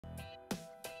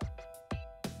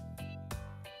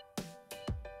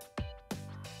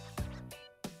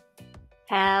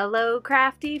Hello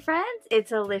crafty friends,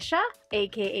 it's Alicia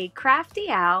aka Crafty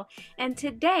Owl, and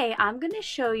today I'm going to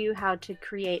show you how to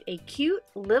create a cute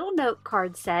little note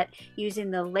card set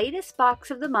using the latest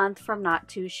box of the month from Not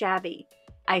Too Shabby.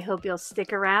 I hope you'll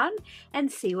stick around and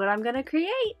see what I'm going to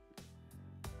create.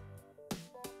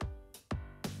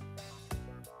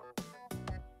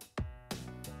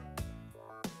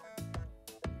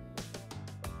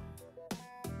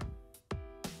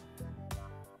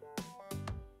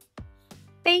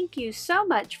 Thank you so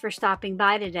much for stopping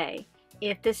by today.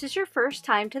 If this is your first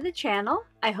time to the channel,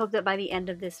 I hope that by the end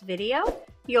of this video,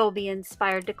 you'll be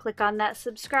inspired to click on that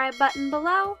subscribe button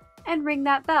below and ring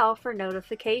that bell for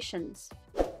notifications.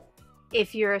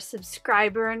 If you're a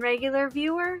subscriber and regular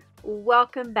viewer,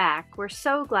 welcome back. We're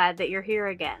so glad that you're here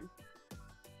again.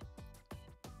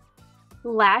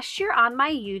 Last year on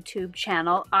my YouTube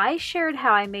channel, I shared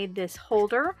how I made this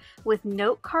holder with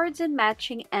note cards and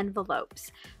matching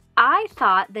envelopes. I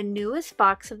thought the newest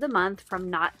box of the month from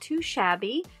Not Too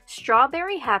Shabby,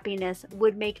 Strawberry Happiness,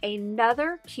 would make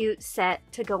another cute set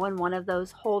to go in one of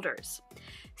those holders.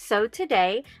 So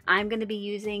today, I'm going to be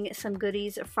using some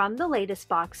goodies from the latest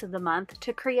box of the month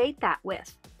to create that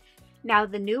with. Now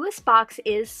the newest box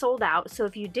is sold out, so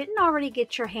if you didn't already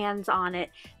get your hands on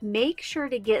it, make sure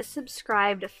to get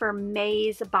subscribed for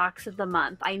May's box of the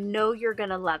month. I know you're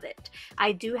gonna love it.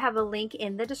 I do have a link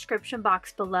in the description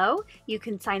box below. You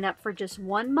can sign up for just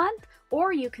 1 month,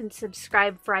 or you can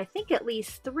subscribe for I think at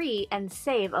least 3 and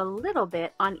save a little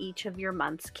bit on each of your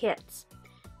month's kits.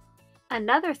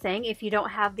 Another thing, if you don't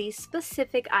have these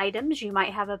specific items, you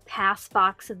might have a past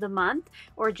box of the month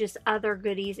or just other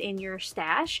goodies in your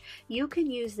stash, you can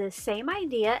use this same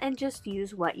idea and just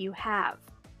use what you have.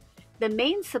 The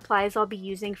main supplies I'll be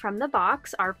using from the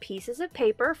box are pieces of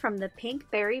paper from the Pink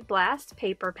Berry Blast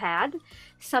paper pad,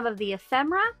 some of the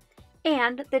ephemera,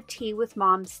 and the Tea with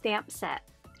Mom stamp set.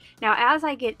 Now, as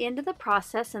I get into the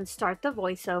process and start the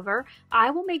voiceover,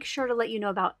 I will make sure to let you know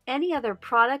about any other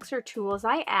products or tools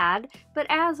I add, but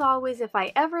as always, if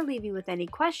I ever leave you with any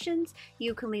questions,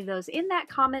 you can leave those in that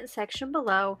comment section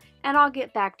below, and I'll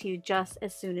get back to you just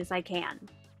as soon as I can.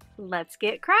 Let's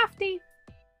get crafty!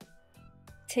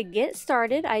 To get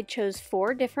started, I chose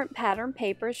 4 different pattern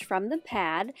papers from the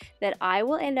pad that I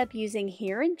will end up using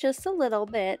here in just a little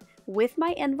bit with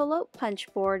my envelope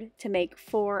punch board to make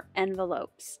 4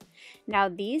 envelopes. Now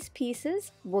these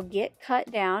pieces will get cut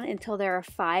down until they're a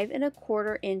 5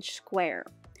 1/4 inch square.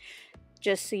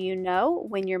 Just so you know,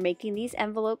 when you're making these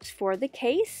envelopes for the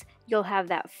case, you'll have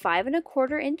that 5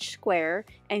 1/4 inch square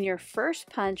and your first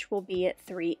punch will be at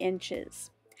 3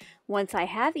 inches. Once I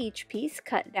have each piece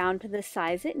cut down to the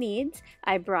size it needs,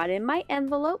 I brought in my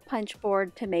envelope punch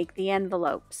board to make the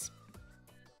envelopes.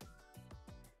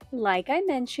 Like I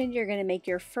mentioned, you're going to make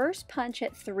your first punch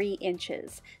at 3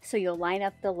 inches. So you'll line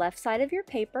up the left side of your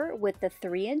paper with the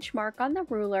 3-inch mark on the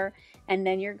ruler, and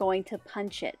then you're going to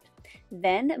punch it.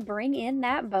 Then bring in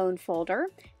that bone folder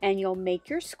and you'll make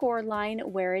your score line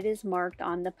where it is marked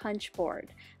on the punch board.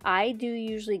 I do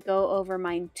usually go over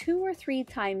mine 2 or 3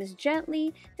 times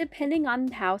gently depending on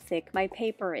how thick my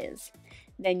paper is.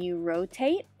 Then you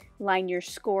rotate, line your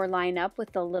score line up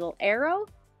with the little arrow,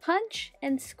 punch,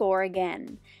 and score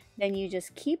again. Then you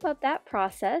just keep up that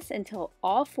process until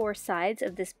all 4 sides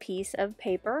of this piece of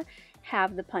paper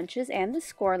have the punches and the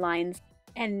score lines.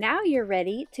 And now you're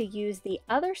ready to use the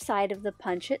other side of the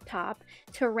punch at top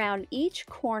to round each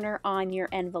corner on your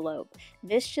envelope.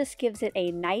 This just gives it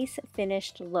a nice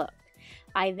finished look.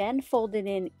 I then folded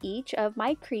in each of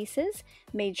my creases,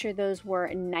 made sure those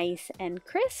were nice and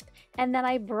crisp, and then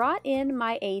I brought in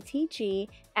my ATG,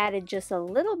 added just a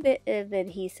little bit of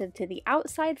adhesive to the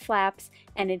outside flaps,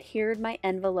 and adhered my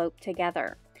envelope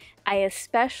together. I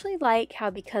especially like how,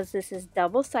 because this is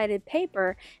double-sided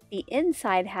paper, the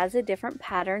inside has a different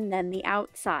pattern than the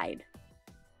outside.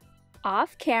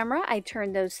 Off camera, I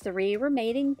turned those 3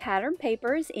 remaining pattern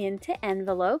papers into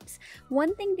envelopes.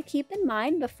 One thing to keep in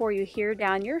mind before you hear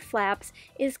down your flaps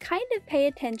is kind of pay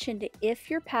attention to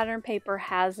if your pattern paper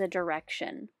has a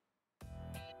direction.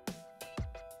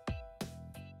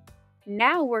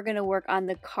 Now we're going to work on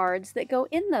the cards that go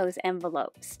in those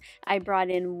envelopes. I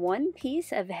brought in 1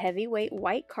 piece of heavyweight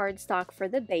white cardstock for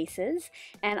the bases,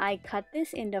 and I cut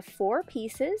this into 4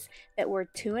 pieces that were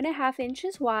 2.5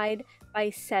 inches wide by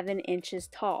 7 inches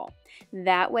tall.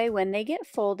 That way when they get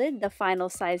folded, the final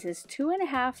size is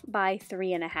 2.5 by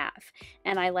 3.5.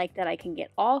 And I like that I can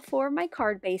get all 4 of my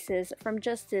card bases from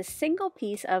just this single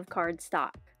piece of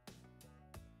cardstock.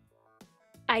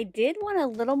 I did want a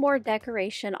little more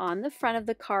decoration on the front of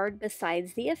the card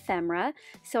besides the ephemera,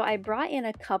 so I brought in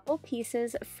a couple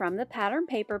pieces from the pattern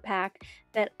paper pack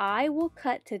that I will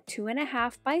cut to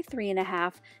 2.5 by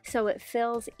 3.5 so it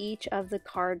fills each of the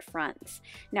card fronts.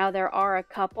 Now there are a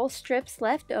couple strips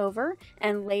left over,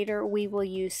 and later we will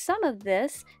use some of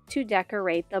this to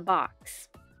decorate the box.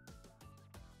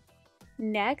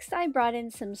 Next, I brought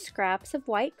in some scraps of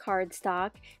white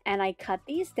cardstock and I cut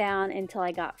these down until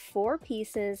I got 4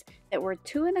 pieces that were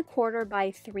 2.25 by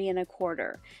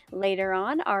 3.25. Later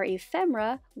on, our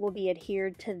ephemera will be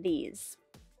adhered to these.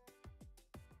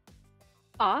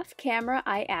 Off camera,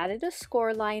 I added a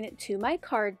score line to my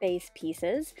card base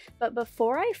pieces, but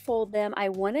before I fold them, I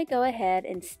want to go ahead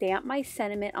and stamp my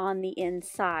sentiment on the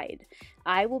inside.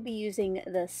 I will be using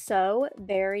the So,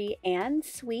 Berry, and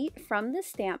Sweet from the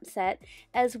stamp set,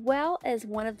 as well as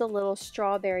one of the little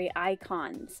strawberry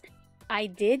icons. I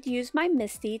did use my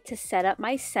MISTI to set up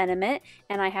my sentiment,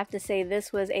 and I have to say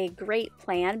this was a great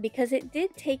plan because it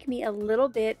did take me a little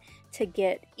bit to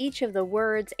get each of the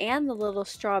words and the little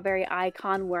strawberry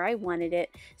icon where I wanted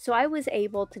it, so I was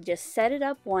able to just set it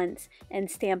up once and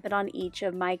stamp it on each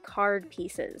of my card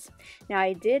pieces. Now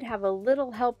I did have a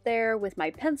little help there with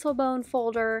my pencil bone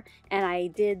folder, and I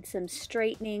did some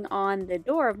straightening on the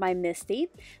door of my MISTI,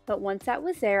 but once that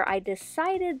was there, I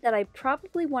decided that I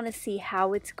probably want to see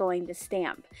how it's going to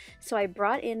stamp. So I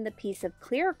brought in the piece of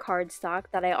clear cardstock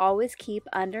that I always keep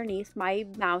underneath my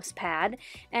mouse pad,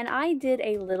 and I did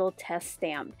a little test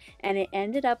stamp, and it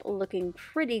ended up looking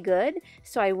pretty good,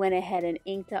 so I went ahead and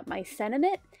inked up my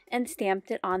sentiment and stamped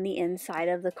it on the inside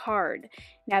of the card.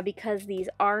 Now because these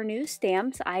are new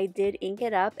stamps, I did ink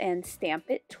it up and stamp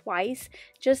it twice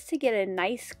just to get a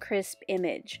nice crisp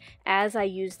image. As I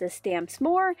use the stamps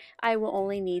more, I will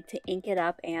only need to ink it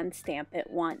up and stamp it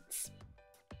once.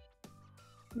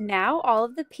 Now all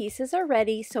of the pieces are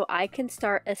ready, so I can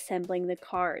start assembling the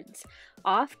cards.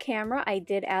 Off camera, I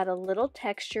did add a little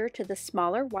texture to the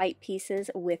smaller white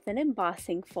pieces with an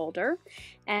embossing folder,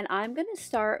 and I'm going to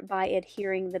start by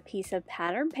adhering the piece of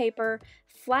pattern paper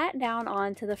flat down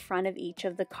onto the front of each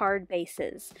of the card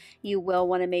bases. You will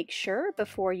want to make sure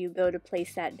before you go to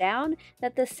place that down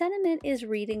that the sentiment is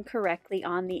reading correctly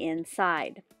on the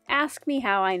inside. Ask me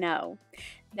how I know.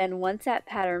 Then once that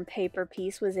pattern paper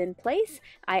piece was in place,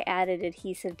 I added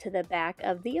adhesive to the back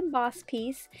of the embossed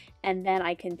piece, and then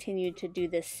I continued to do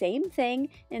the same thing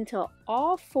until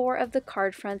all 4 of the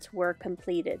card fronts were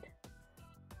completed.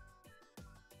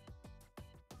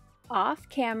 Off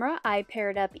camera, I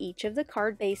paired up each of the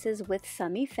card bases with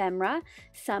some ephemera.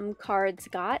 Some cards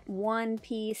got 1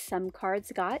 piece, some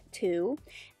cards got 2,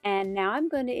 and now I'm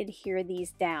going to adhere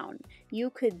these down. You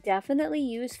could definitely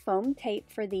use foam tape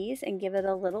for these and give it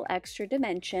a little extra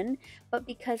dimension, but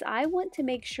because I want to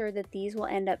make sure that these will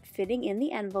end up fitting in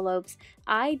the envelopes,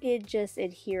 I did just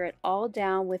adhere it all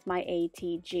down with my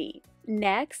ATG.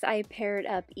 Next, I paired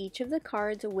up each of the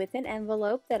cards with an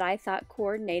envelope that I thought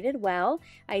coordinated well.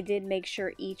 I did make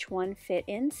sure each one fit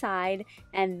inside,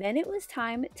 and then it was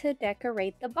time to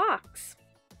decorate the box.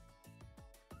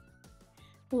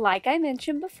 Like I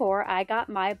mentioned before, I got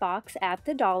my box at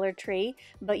the Dollar Tree,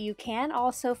 but you can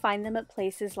also find them at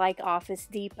places like Office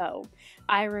Depot.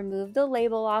 I removed the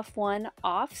label off one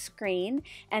off screen,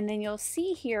 and then you'll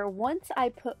see here once I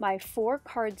put my 4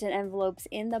 cards and envelopes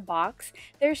in the box,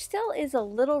 there still is a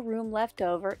little room left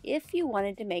over if you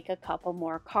wanted to make a couple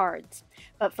more cards.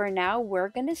 But for now, we're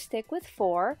going to stick with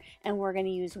 4, and we're going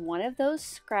to use one of those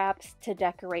scraps to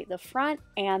decorate the front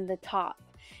and the top.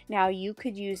 Now you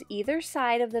could use either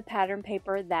side of the pattern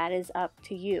paper, that is up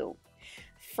to you.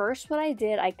 First, what I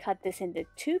did, I cut this into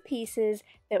 2 pieces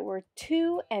that were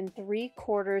 2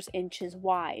 3/4 inches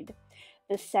wide.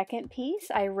 The second piece,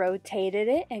 I rotated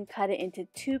it and cut it into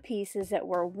 2 pieces that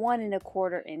were 1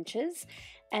 1/4 inches,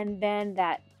 and then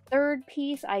that third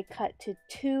piece I cut to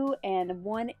 2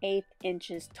 1/8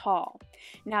 inches tall.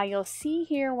 Now you'll see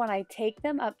here when I take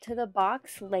them up to the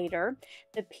box later,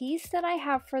 the piece that I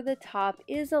have for the top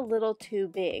is a little too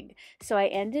big, so I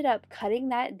ended up cutting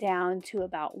that down to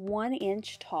about 1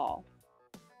 inch tall.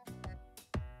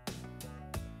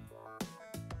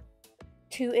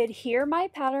 To adhere my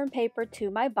pattern paper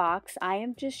to my box, I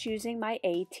am just using my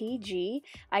ATG.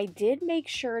 I did make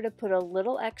sure to put a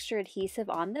little extra adhesive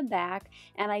on the back,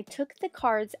 and I took the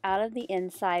cards out of the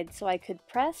inside so I could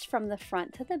press from the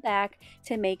front to the back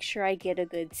to make sure I get a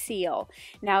good seal.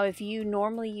 Now, if you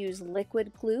normally use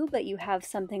liquid glue but you have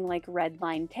something like red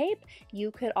line tape, you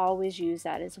could always use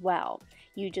that as well.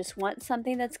 You just want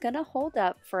something that's going to hold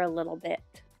up for a little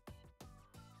bit.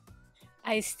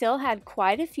 I still had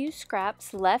quite a few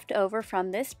scraps left over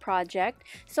from this project,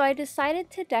 so I decided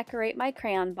to decorate my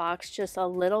crayon box just a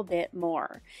little bit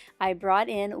more. I brought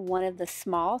in one of the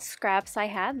small scraps I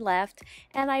had left,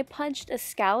 and I punched a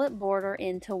scallop border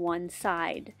into one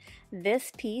side.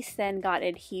 This piece then got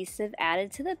adhesive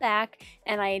added to the back,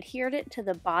 and I adhered it to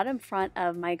the bottom front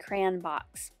of my crayon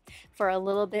box. For a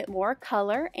little bit more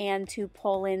color and to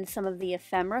pull in some of the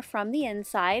ephemera from the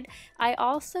inside, I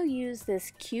also used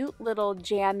this cute little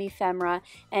jam ephemera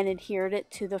and adhered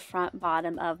it to the front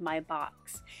bottom of my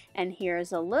box. And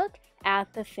here's a look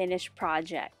at the finished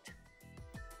project.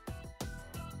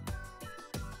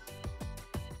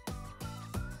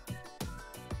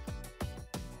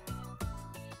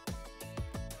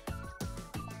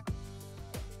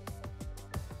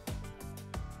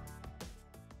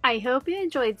 I hope you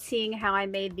enjoyed seeing how I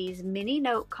made these mini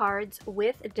note cards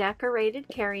with a decorated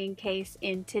carrying case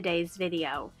in today's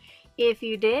video. If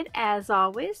you did, as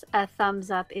always, a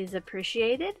thumbs up is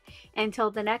appreciated.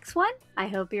 Until the next one, I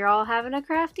hope you're all having a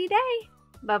crafty day.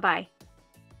 Bye-bye.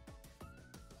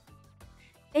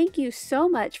 Thank you so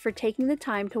much for taking the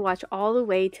time to watch all the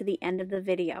way to the end of the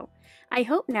video. I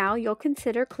hope now you'll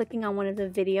consider clicking on one of the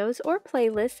videos or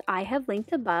playlists I have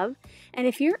linked above, and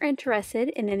if you're interested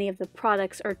in any of the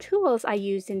products or tools I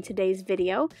used in today's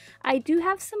video, I do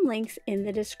have some links in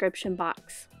the description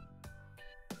box.